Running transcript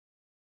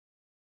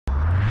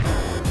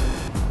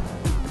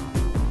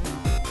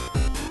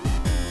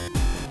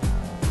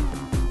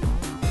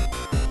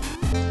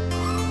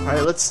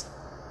Alright, let's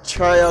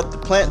try out the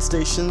plant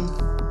station.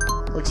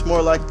 Looks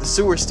more like the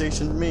sewer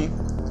station to me.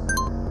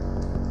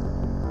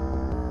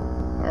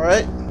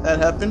 Alright, that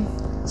happened.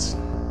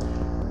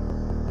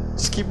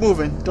 Just keep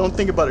moving. Don't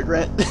think about it,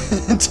 Grant.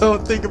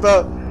 Don't think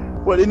about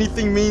what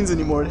anything means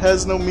anymore. It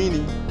has no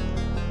meaning.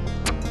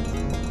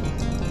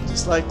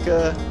 Just like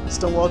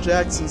Stonewall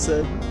Jackson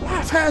said,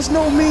 life has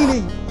no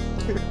meaning.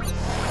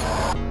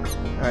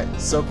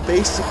 Alright, so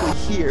basically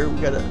here we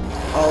gotta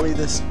ollie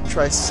this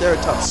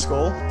Triceratops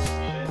skull.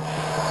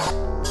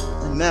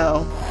 And now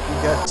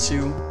we got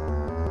to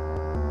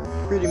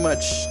pretty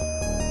much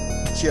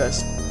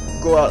just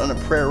go out on a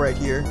prayer right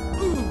here.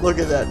 Look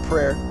at that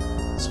prayer.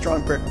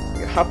 Strong prayer.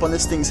 You hop on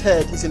this thing's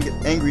head, he's gonna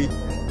get angry.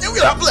 And we're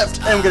gonna hop left!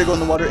 And we're gonna go in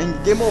the water and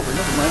game over.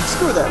 Never mind.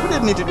 Screw that. We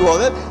didn't need to do all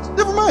that.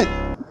 Never mind.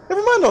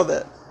 Never mind all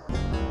that.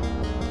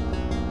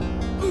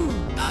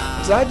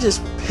 Did I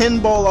just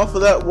pinball off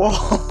of that wall?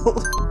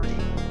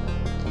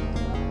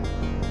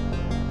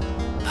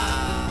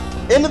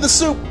 Into the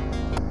soup!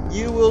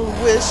 You will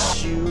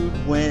wish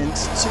you'd went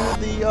to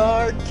the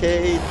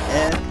arcade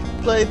and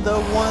played the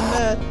one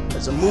that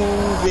has a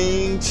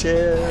moving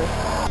chair.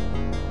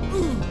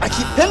 I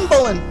keep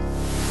pinballing!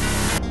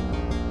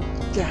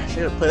 Gosh, I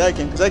gotta play that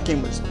game because that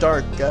game was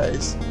dark,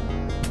 guys.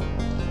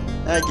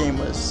 That game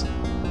was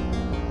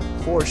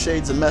 4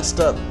 shades of messed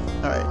up.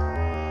 Alright.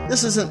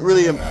 This isn't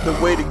really the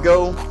way to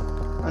go.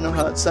 I know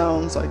how it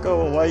sounds. Like,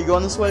 oh, why are you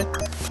going this way?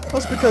 Well,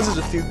 it's because there's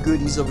a few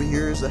goodies over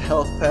here. There's a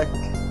health pack,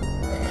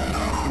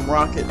 some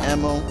rocket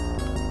ammo.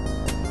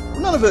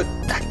 None of it.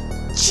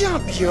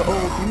 Jump, you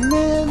old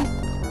man!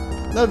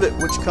 None of it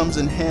which comes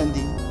in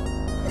handy.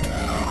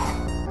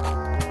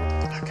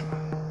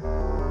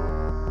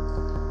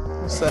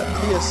 What's that?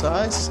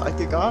 PSI?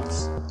 Psychic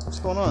Ops? What's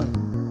going on?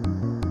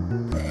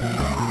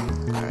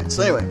 Alright,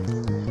 so anyway,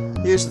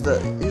 here's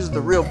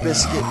the real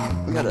biscuit.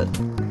 We gotta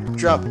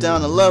drop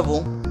down a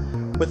level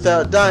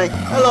without dying.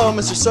 Hello,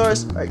 Mr.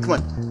 Source. Alright, come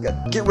on.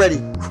 Get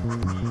ready.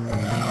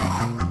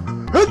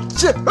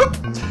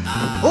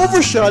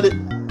 Overshot it.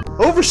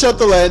 Overshot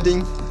the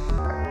landing.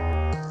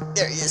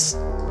 There he is.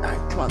 Alright,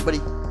 come on, buddy.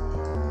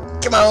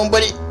 Come on,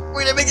 buddy.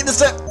 We're gonna make it this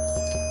time.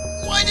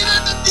 Why did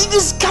he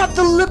just got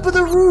the lip of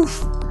the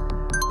roof?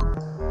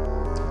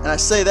 And I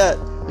say that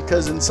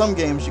because in some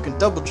games you can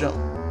double jump.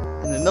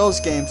 And in those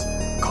games,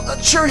 called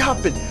that cherry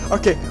hopping.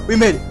 Okay, we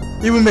made it.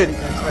 Yeah, we made it,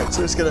 guys. Alright,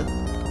 so just gotta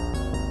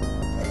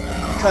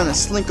kind of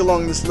slink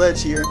along this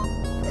ledge here.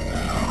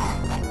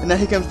 And now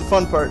here comes the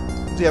fun part.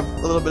 We have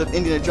a little bit of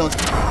Indiana Jones.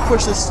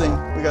 Push this thing.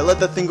 We gotta let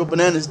that thing go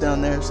bananas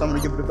down there. So I'm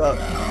gonna give it about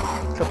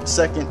a couple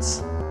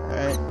seconds.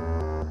 Alright. A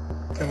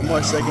couple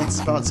more seconds.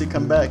 If I don't see it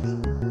come back.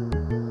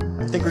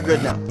 I think we're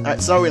good now.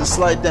 Alright, so now we're gonna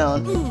slide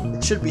down.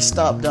 It should be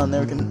stopped down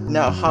there. We can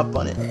now hop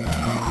on it.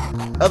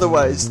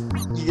 Otherwise,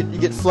 you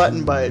get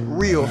flattened by it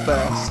real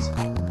fast.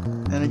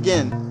 And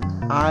again,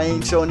 I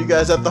ain't showing you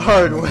guys that the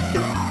hard way.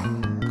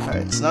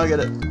 Alright, so now I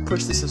gotta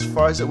push this as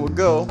far as it will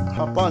go.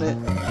 Hop on it.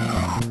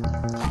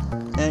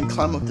 And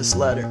climb up this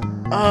ladder.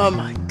 Oh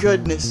my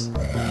goodness.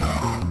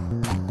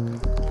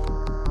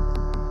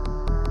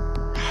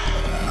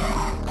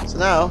 So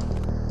now,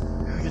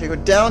 we're gonna go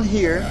down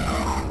here.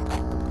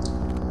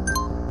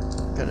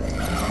 Gotta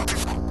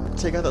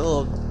take out that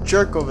little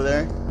jerk over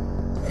there.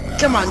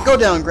 Come on, go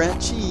down, Grant.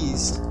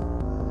 Jeez.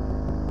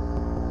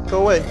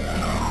 Go away.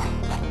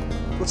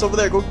 What's over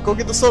there? Go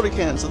get the soda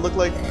cans. That look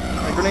like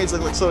grenades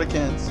look like soda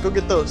cans. Go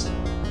get those.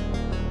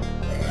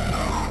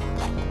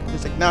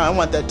 He's like, nah, I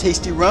want that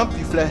tasty rump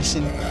you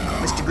flashing,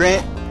 Mr.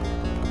 Grant.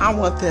 I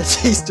want that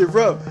tasty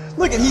rump.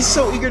 Look at, he's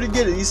so eager to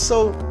get it. He's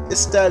so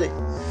ecstatic.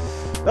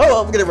 Oh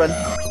well, we're gonna run.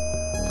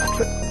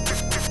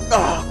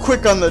 Oh,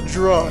 quick on the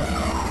draw.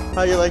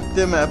 How you like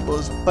them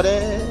apples,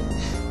 buddy?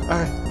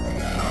 Alright.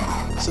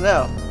 So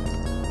now,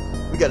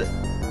 we gotta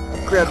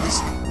grab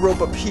this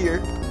rope up here.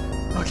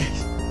 Okay.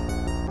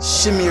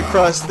 Shimmy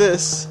across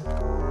this.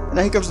 And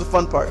now here comes the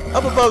fun part.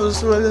 Up above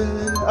us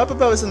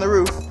in the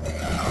roof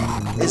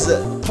is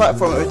a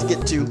platform we have to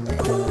get to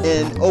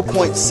in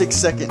 0.6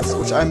 seconds,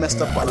 which I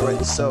messed up on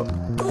already, so.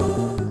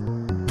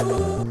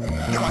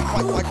 Come on.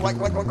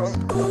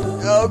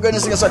 Oh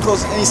goodness, it's gonna start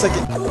closing any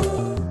second.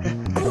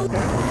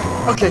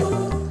 Okay.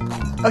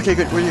 Okay,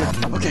 good, we're here.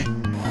 Okay.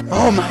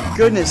 Oh my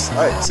goodness.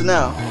 Alright, so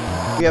now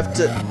we have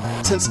to,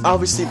 since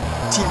obviously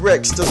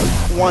T-Rex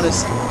doesn't want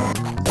us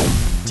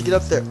to get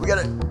up there, we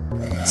gotta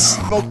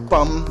smoke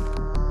bomb.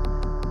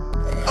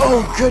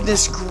 Oh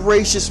goodness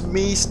gracious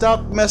me,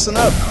 stop messing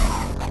up.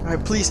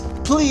 Alright, please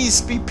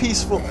be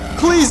peaceful.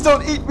 Please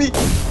don't eat me.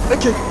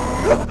 Okay.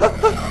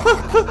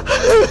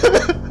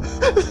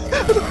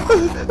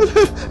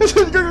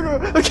 Go.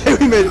 Okay,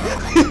 we made it.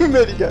 We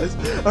made it, guys.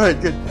 Alright,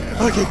 good.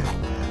 Okay, good.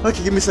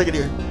 Okay, give me a second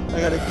here. I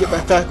gotta get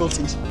my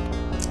faculties.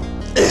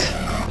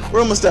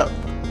 We're almost out.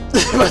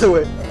 By the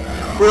way,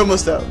 we're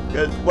almost out.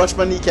 Good. Watch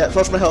my kneecaps.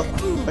 Watch my health.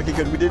 Okay,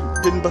 good. We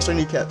didn't bust our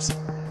kneecaps.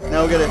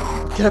 Now we gotta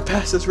get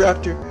past this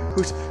raptor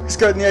who's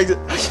guarding the exit.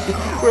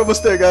 We're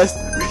almost there, guys.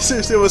 We're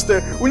seriously almost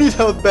there. We need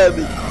health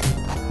badly,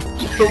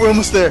 but we're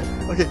almost there.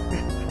 Okay.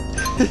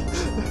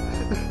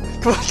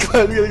 Come on,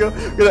 come on, we gotta go.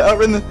 We gotta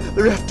outrun the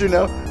raptor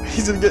now.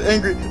 He's gonna get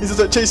angry. He's gonna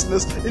start chasing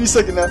us any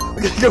second now.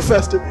 We gotta go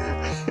faster.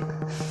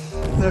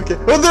 Okay.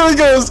 Oh, there he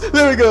goes.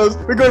 There he goes.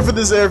 We're going for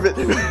this air bit.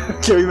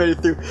 Okay, we made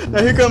it through.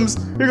 Now here comes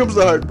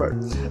the hard part.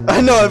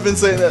 I know I've been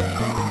saying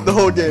that the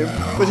whole game,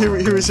 but here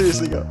we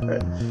seriously go. All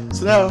right.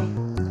 So now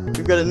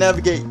we've got to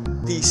navigate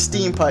these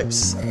steam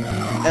pipes,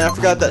 and I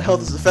forgot that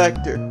health is a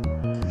factor.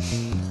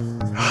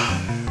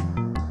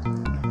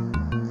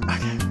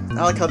 Okay.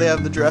 I like how they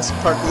have the Jurassic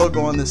Park logo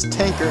on this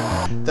tanker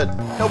that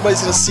nobody's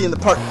gonna see in the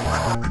park.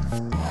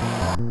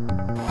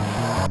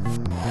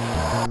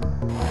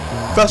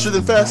 Faster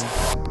than fast.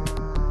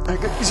 Alright,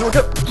 good. He's work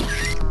up.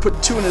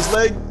 Put 2 in his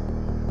leg.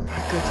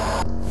 Alright, good.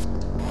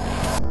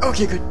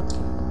 Okay, good.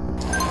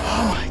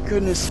 Oh my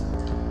goodness.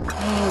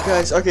 Oh,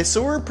 guys. Okay,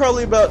 so we're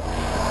probably about,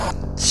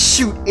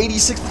 shoot,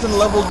 86th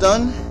level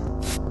done.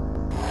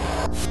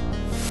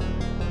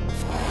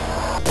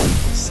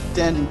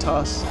 Standing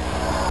toss.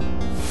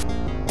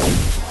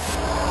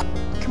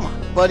 Come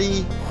on,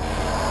 buddy.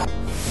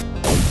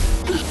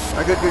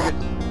 Alright, good, good, good.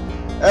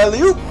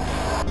 Alley-oop.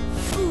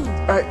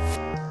 Alright.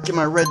 Get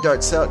my red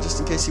darts out just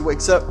in case he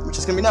wakes up, which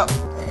is gonna be now.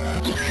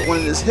 Put one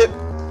in his hip.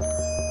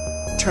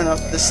 Turn off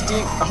the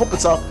steam. I hope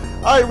it's off.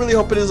 I really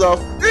hope it is off.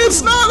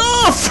 It's not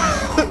off!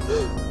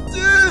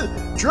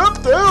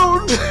 Drop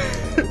down!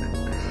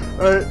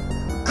 Alright.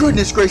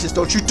 Goodness gracious,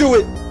 don't you do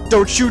it!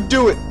 Don't you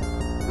do it!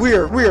 We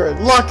are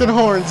locking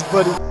horns,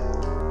 buddy.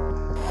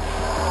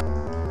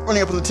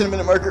 Running up on the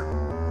 10-minute marker.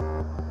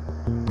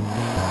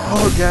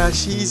 Oh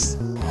gosh, he's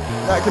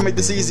not gonna make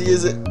this easy,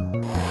 is it?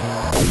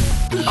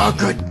 Oh,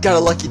 good. Got a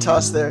lucky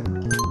toss there.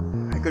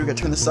 Alright, good. We gotta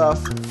turn this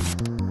off. Put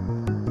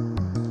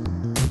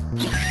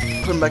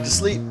him back to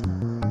sleep.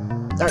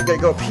 Alright, gotta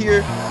go up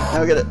here.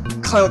 Now we gotta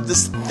climb up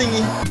this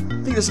thingy. I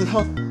think there's some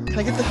health. Can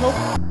I get the health?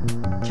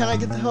 Can I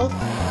get the health?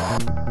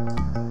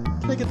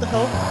 Can I get the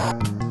health?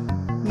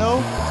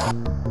 No?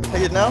 Can I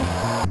get it now?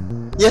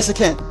 Yes, I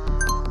can.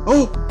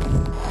 Oh!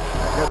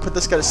 I gotta put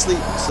this guy to sleep,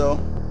 so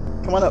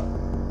come on up.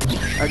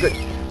 Alright, good.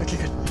 Okay,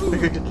 good. Okay,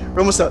 good, good. We're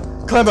almost out.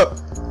 Climb up.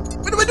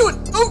 What am I doing?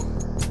 Oh!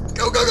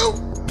 Go, go, go!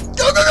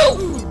 Go, go, go!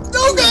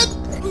 No, God!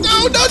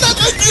 No, no, not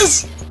like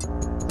this!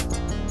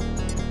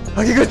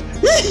 Okay, good.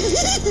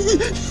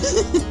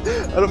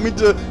 I don't mean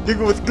to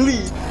giggle with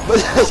glee, but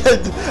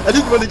I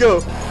didn't want to go.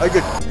 Alright,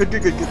 good. Good,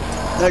 good, good, good.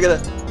 Now I gotta...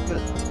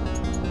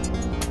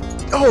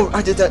 Oh,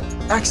 I did that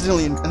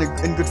accidentally in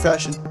good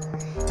fashion.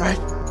 Alright.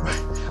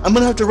 I'm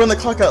gonna have to run the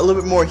clock out a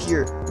little bit more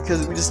here,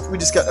 because we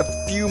just got a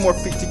few more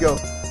feet to go.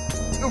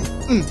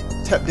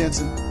 Tap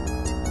dancing.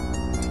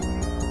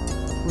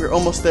 We're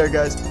almost there,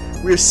 guys.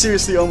 We are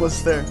seriously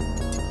almost there.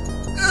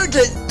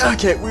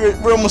 Okay,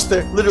 we're almost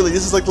there. Literally,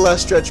 this is like the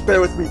last stretch.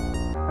 Bear with me.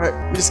 Alright,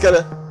 we just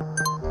gotta.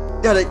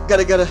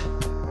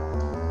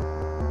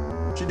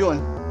 What you doing?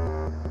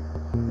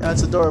 Yeah,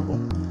 it's adorable.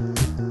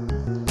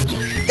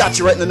 Got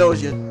you right in the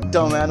nose, you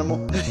dumb animal.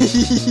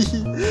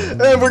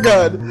 And we're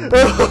gone.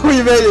 Oh,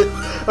 we made it.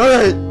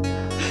 Alright.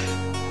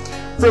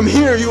 From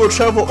here, you will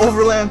travel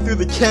overland through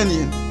the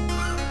canyon.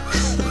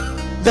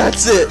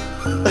 That's it.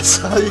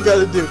 That's all you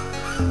gotta do.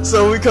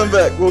 So when we come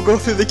back, we'll go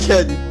through the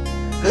canyon.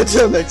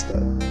 Until next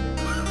time.